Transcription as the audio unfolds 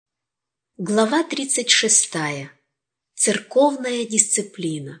Глава 36. Церковная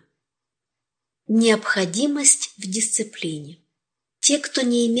дисциплина. Необходимость в дисциплине. Те, кто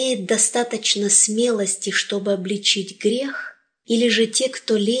не имеет достаточно смелости, чтобы обличить грех, или же те,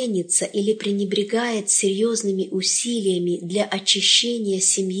 кто ленится или пренебрегает серьезными усилиями для очищения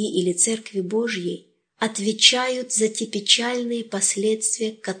семьи или Церкви Божьей, отвечают за те печальные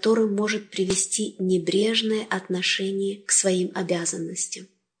последствия, к которым может привести небрежное отношение к своим обязанностям.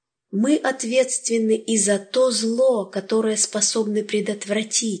 Мы ответственны и за то зло, которое способны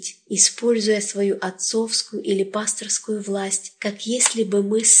предотвратить, используя свою отцовскую или пасторскую власть, как если бы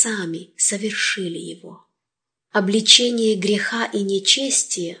мы сами совершили его. Обличение греха и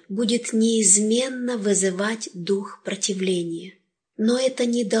нечестия будет неизменно вызывать дух противления, но это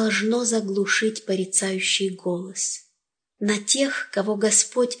не должно заглушить порицающий голос. На тех, кого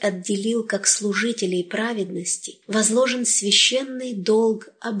Господь отделил как служителей праведности, возложен священный долг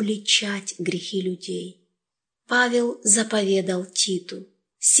обличать грехи людей. Павел заповедал Титу: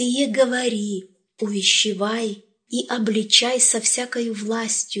 «Сие говори, увещевай и обличай со всякою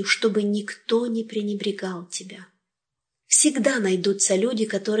властью, чтобы никто не пренебрегал тебя». Всегда найдутся люди,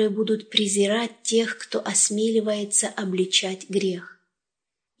 которые будут презирать тех, кто осмеливается обличать грех.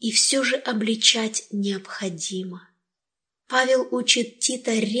 И все же обличать необходимо. Павел учит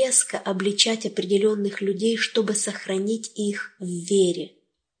Тита резко обличать определенных людей, чтобы сохранить их в вере.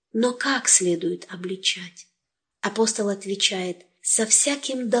 Но как следует обличать? Апостол отвечает: «Со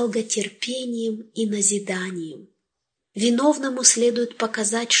всяким долготерпением и назиданием». Виновному следует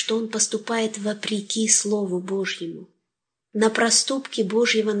показать, что он поступает вопреки Слову Божьему. На проступки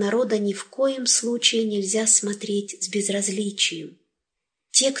Божьего народа ни в коем случае нельзя смотреть с безразличием.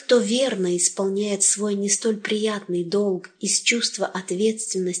 Те, кто верно исполняет свой не столь приятный долг из чувства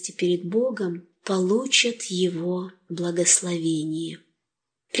ответственности перед Богом, получат Его благословение.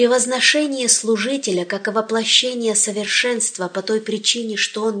 Превозношение служителя как воплощение совершенства по той причине,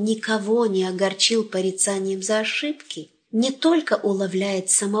 что он никого не огорчил порицанием за ошибки, не только уловляет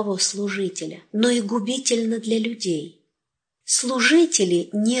самого служителя, но и губительно для людей. Служители,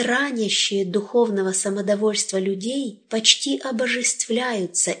 не ранящие духовного самодовольства людей, почти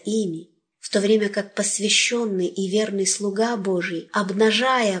обожествляются ими, в то время как посвященный и верный слуга Божий,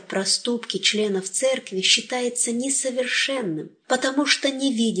 обнажая проступки членов церкви, считается несовершенным, потому что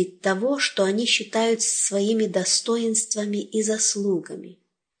не видит того, что они считают своими достоинствами и заслугами.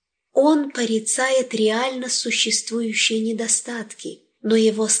 Он порицает реально существующие недостатки, но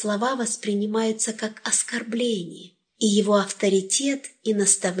его слова воспринимаются как оскорбление, и его авторитет и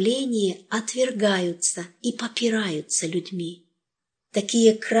наставления отвергаются и попираются людьми.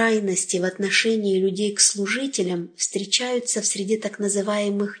 Такие крайности в отношении людей к служителям встречаются в среде так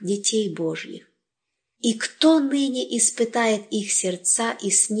называемых детей Божьих. И кто ныне испытает их сердца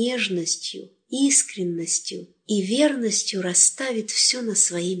и с нежностью, искренностью и верностью расставит все на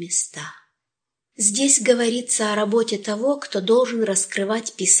свои места. Здесь говорится о работе того, кто должен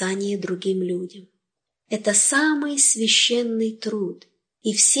раскрывать Писание другим людям. Это самый священный труд,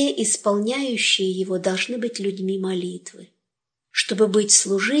 и все исполняющие его должны быть людьми молитвы. Чтобы быть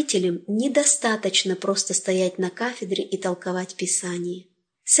служителем, недостаточно просто стоять на кафедре и толковать Писание.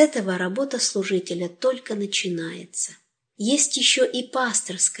 С этого работа служителя только начинается. Есть еще и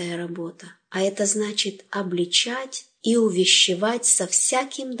пасторская работа, а это значит обличать и увещевать со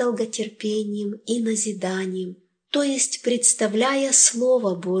всяким долготерпением и назиданием. То есть, представляя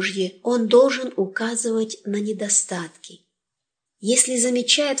Слово Божье, он должен указывать на недостатки. Если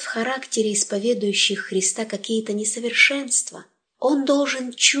замечает в характере исповедующих Христа какие-то несовершенства, он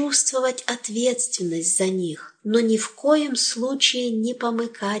должен чувствовать ответственность за них, но ни в коем случае не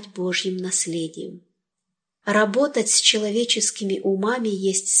помыкать Божьим наследием. Работать с человеческими умами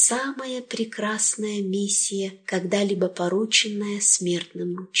есть самая прекрасная миссия, когда-либо порученная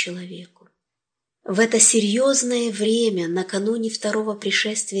смертному человеку. В это серьезное время, накануне второго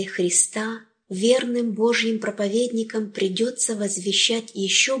пришествия Христа, верным Божьим проповедникам придется возвещать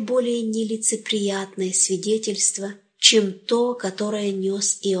еще более нелицеприятное свидетельство, чем то, которое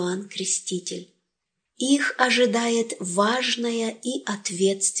нес Иоанн Креститель. Их ожидает важная и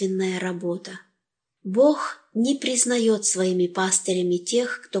ответственная работа. Бог не признает своими пастырями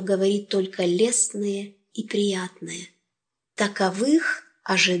тех, кто говорит только лестное и приятное. Таковых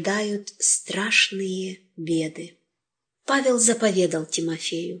ожидают страшные беды. Павел заповедал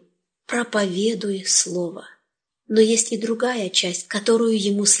Тимофею: «Проповедуй слово». Но есть и другая часть, которую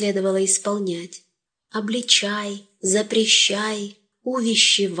ему следовало исполнять: «Обличай, запрещай,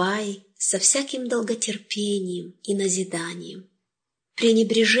 увещевай со всяким долготерпением и назиданием».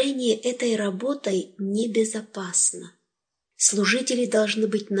 Пренебрежение этой работой небезопасно. Служители должны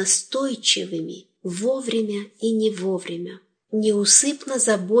быть настойчивыми вовремя и не вовремя, неусыпно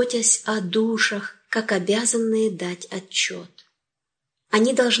заботясь о душах, как обязанные дать отчет.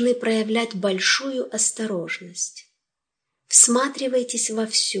 Они должны проявлять большую осторожность. Всматривайтесь во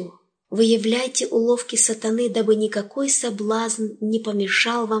все, выявляйте уловки сатаны, дабы никакой соблазн не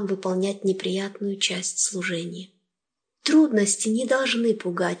помешал вам выполнять неприятную часть служения. Трудности не должны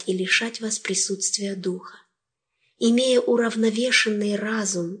пугать и лишать вас присутствия духа. Имея уравновешенный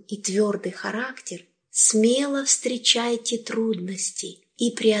разум и твердый характер, смело встречайте трудности и,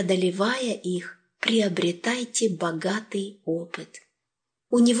 преодолевая их, приобретайте богатый опыт.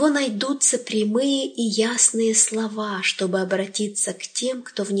 У него найдутся прямые и ясные слова, чтобы обратиться к тем,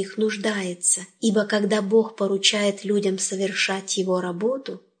 кто в них нуждается, ибо когда Бог поручает людям совершать Его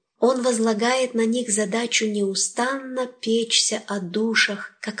работу, Он возлагает на них задачу неустанно печься о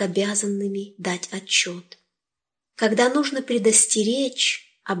душах, как обязанными дать отчет. Когда нужно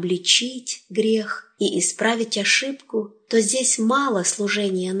предостеречь, обличить грех и исправить ошибку, то здесь мало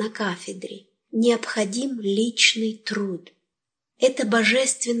служения на кафедре, необходим личный труд. Это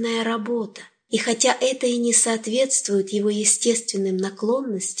божественная работа, и хотя это и не соответствует его естественным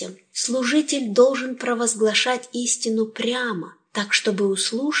наклонностям, служитель должен провозглашать истину прямо, так, чтобы у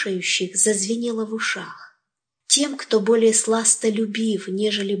слушающих зазвенело в ушах. Тем, кто более сластолюбив,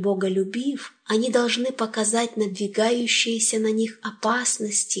 нежели боголюбив, они должны показать надвигающиеся на них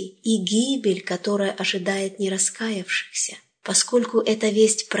опасности и гибель, которая ожидает нераскаявшихся. Поскольку эта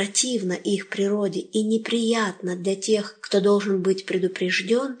весть противна их природе и неприятна для тех, кто должен быть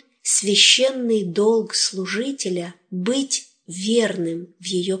предупрежден, священный долг служителя – быть верным в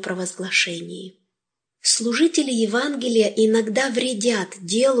ее провозглашении. Служители Евангелия иногда вредят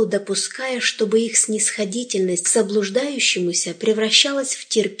делу, допуская, чтобы их снисходительность к заблуждающемуся превращалась в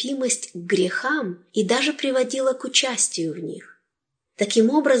терпимость к грехам и даже приводила к участию в них. Таким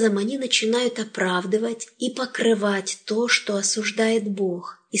образом, они начинают оправдывать и покрывать то, что осуждает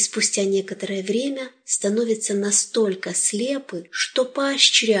Бог, и спустя некоторое время становятся настолько слепы, что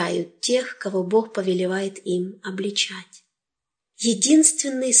поощряют тех, кого Бог повелевает им обличать.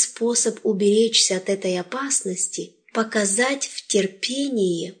 Единственный способ уберечься от этой опасности – показать в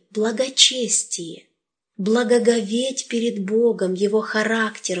терпении благочестие, благоговеть перед Богом, Его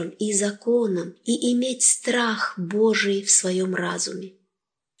характером и законом и иметь страх Божий в своем разуме.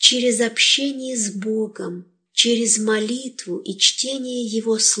 Через общение с Богом, через молитву и чтение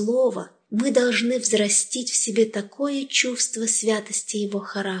Его Слова мы должны взрастить в себе такое чувство святости Его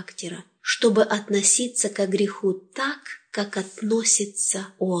характера, чтобы относиться к греху так, как относится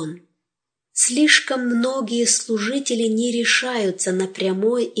Он. Слишком многие служители не решаются на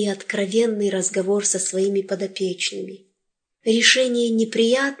прямой и откровенный разговор со своими подопечными. Решение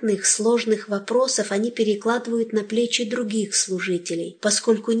неприятных, сложных вопросов они перекладывают на плечи других служителей,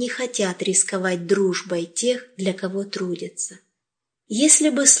 поскольку не хотят рисковать дружбой тех, для кого трудятся. Если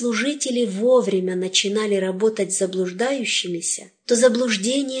бы служители вовремя начинали работать с заблуждающимися, то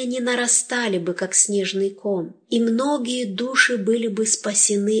заблуждения не нарастали бы, как снежный ком, и многие души были бы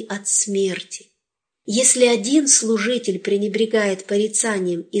спасены от смерти. Если один служитель пренебрегает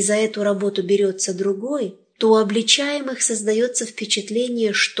порицанием и за эту работу берется другой, то у обличаемых создается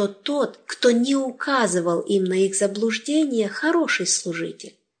впечатление, что тот, кто не указывал им на их заблуждение, хороший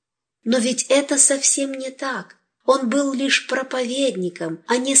служитель. Но ведь это совсем не так. Он был лишь проповедником,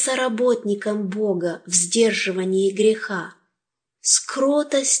 а не соработником Бога в сдерживании греха. С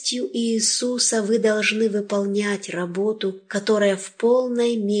кротостью Иисуса вы должны выполнять работу, которая в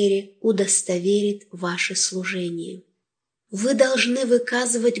полной мере удостоверит ваше служение. Вы должны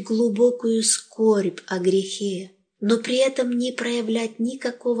выказывать глубокую скорбь о грехе, но при этом не проявлять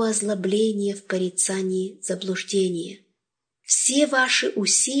никакого озлобления в порицании заблуждения. Все ваши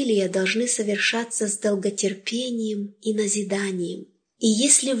усилия должны совершаться с долготерпением и назиданием. И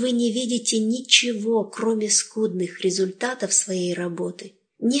если вы не видите ничего, кроме скудных результатов своей работы,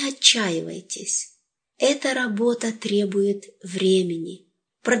 не отчаивайтесь. Эта работа требует времени.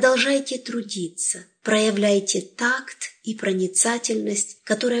 Продолжайте трудиться, проявляйте такт и проницательность,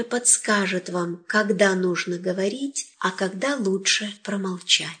 которая подскажет вам, когда нужно говорить, а когда лучше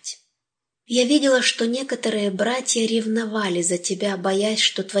промолчать. Я видела, что некоторые братья ревновали за тебя, боясь,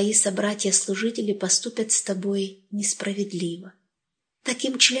 что твои собратья-служители поступят с тобой несправедливо.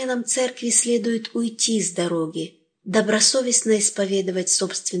 Таким членам церкви следует уйти с дороги, добросовестно исповедовать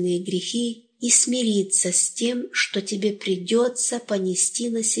собственные грехи и смириться с тем, что тебе придется понести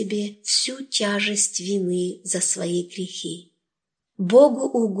на себе всю тяжесть вины за свои грехи. Богу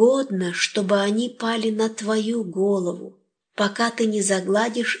угодно, чтобы они пали на твою голову, пока ты не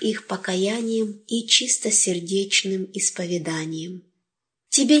загладишь их покаянием и чистосердечным исповеданием.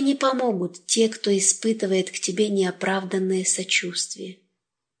 Тебе не помогут те, кто испытывает к тебе неоправданное сочувствие.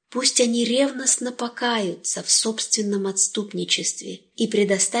 Пусть они ревностно покаются в собственном отступничестве и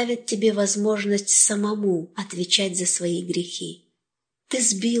предоставят тебе возможность самому отвечать за свои грехи. Ты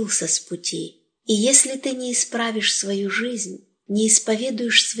сбился с пути, и если ты не исправишь свою жизнь, не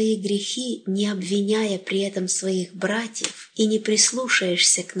исповедуешь свои грехи, не обвиняя при этом своих братьев, и не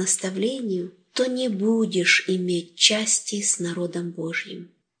прислушаешься к наставлению, то не будешь иметь части с народом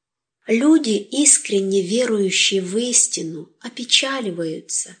Божьим. Люди, искренне верующие в истину,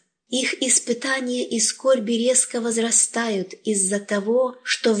 опечаливаются. Их испытания и скорби резко возрастают из-за того,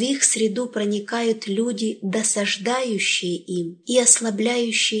 что в их среду проникают люди, досаждающие им и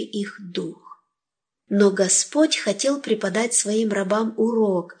ослабляющие их дух. Но Господь хотел преподать своим рабам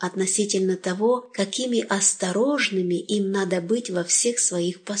урок относительно того, какими осторожными им надо быть во всех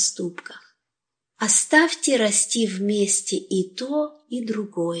своих поступках. Оставьте расти вместе и то, и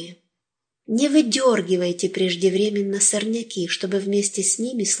другое. Не выдергивайте преждевременно сорняки, чтобы вместе с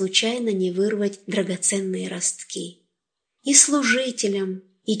ними случайно не вырвать драгоценные ростки. И служителям,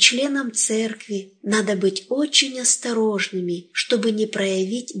 и членам церкви надо быть очень осторожными, чтобы не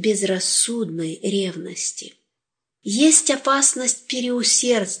проявить безрассудной ревности. Есть опасность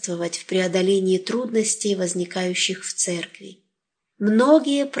переусердствовать в преодолении трудностей, возникающих в церкви.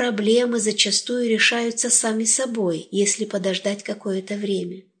 Многие проблемы зачастую решаются сами собой, если подождать какое-то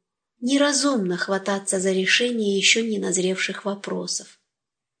время. Неразумно хвататься за решение еще не назревших вопросов.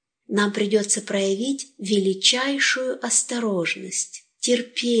 Нам придется проявить величайшую осторожность,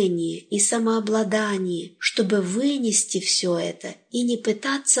 терпение и самообладание, чтобы вынести все это и не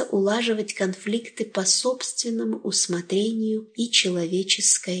пытаться улаживать конфликты по собственному усмотрению и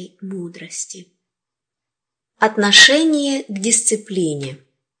человеческой мудрости. Отношение к дисциплине.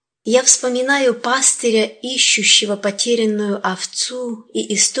 Я вспоминаю пастыря, ищущего потерянную овцу,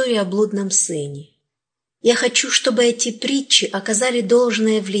 и историю о блудном сыне. Я хочу, чтобы эти притчи оказали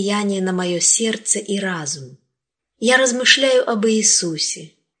должное влияние на мое сердце и разум. Я размышляю об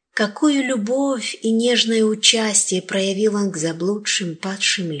Иисусе. Какую любовь и нежное участие проявил Он к заблудшим,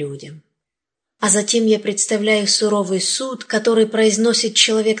 падшим людям. А затем я представляю суровый суд, который произносит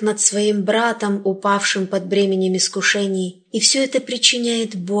человек над своим братом, упавшим под бременем искушений, и все это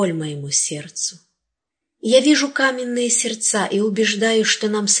причиняет боль моему сердцу. Я вижу каменные сердца и убеждаюсь, что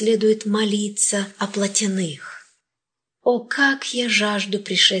нам следует молиться о плотяных. О, как я жажду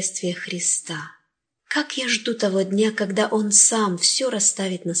пришествия Христа! Как я жду того дня, когда Он сам все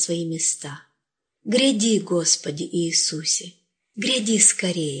расставит на свои места! Гряди, Господи Иисусе, гряди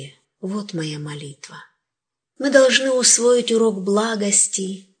скорее! Вот моя молитва. Мы должны усвоить урок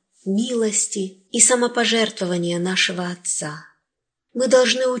благости, милости и самопожертвования нашего Отца. Мы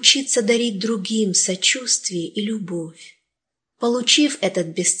должны учиться дарить другим сочувствие и любовь. Получив этот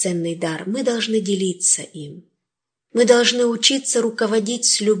бесценный дар, мы должны делиться им. Мы должны учиться руководить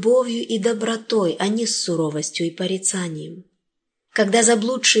с любовью и добротой, а не с суровостью и порицанием. Когда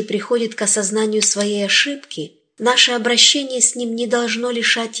заблудший приходит к осознанию своей ошибки, наше обращение с ним не должно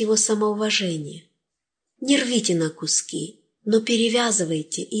лишать его самоуважения. Не рвите на куски, но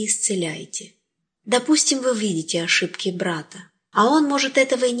перевязывайте и исцеляйте. Допустим, вы видите ошибки брата, а он может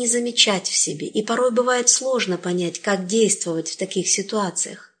этого и не замечать в себе, и порой бывает сложно понять, как действовать в таких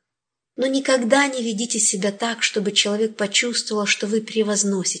ситуациях. Но никогда не ведите себя так, чтобы человек почувствовал, что вы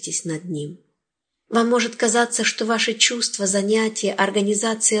превозноситесь над ним. Вам может казаться, что ваши чувства, занятия,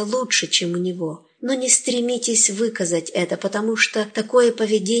 организация лучше, чем у него, но не стремитесь выказать это, потому что такое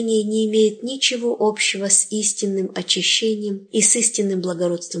поведение не имеет ничего общего с истинным очищением и с истинным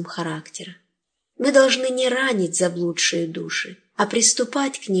благородством характера. Мы должны не ранить заблудшие души, а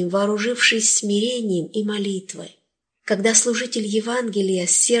приступать к ним, вооружившись смирением и молитвой. Когда служитель Евангелия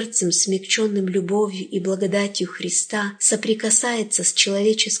с сердцем, смягченным любовью и благодатью Христа, соприкасается с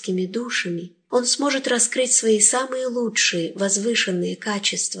человеческими душами, он сможет раскрыть свои самые лучшие, возвышенные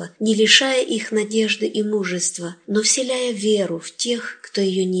качества, не лишая их надежды и мужества, но вселяя веру в тех, кто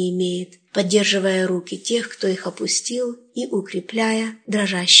ее не имеет, поддерживая руки тех, кто их опустил, и укрепляя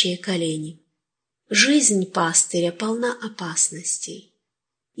дрожащие колени. Жизнь пастыря полна опасностей.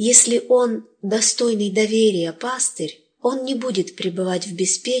 Если он достойный доверия пастырь, он не будет пребывать в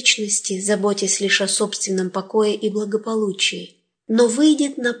беспечности, заботясь лишь о собственном покое и благополучии, но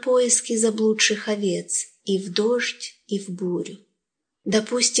выйдет на поиски заблудших овец и в дождь, и в бурю.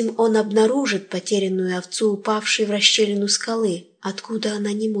 Допустим, он обнаружит потерянную овцу, упавшей в расщелину скалы, откуда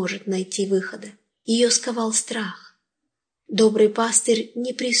она не может найти выхода. Ее сковал страх. Добрый пастырь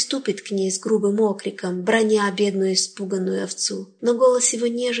не приступит к ней с грубым окриком, браня бедную испуганную овцу, но голос его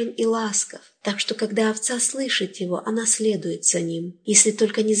нежен и ласков, так что когда овца слышит его, она следует за ним, если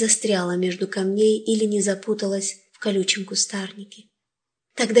только не застряла между камней или не запуталась в колючем кустарнике.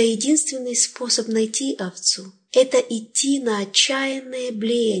 Тогда единственный способ найти овцу – это идти на отчаянное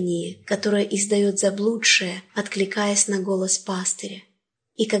блеяние, которое издает заблудшая, откликаясь на голос пастыря.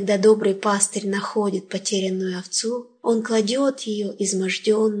 И когда добрый пастырь находит потерянную овцу, он кладет ее,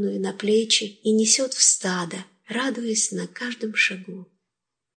 изможденную, на плечи и несет в стадо, радуясь на каждом шагу.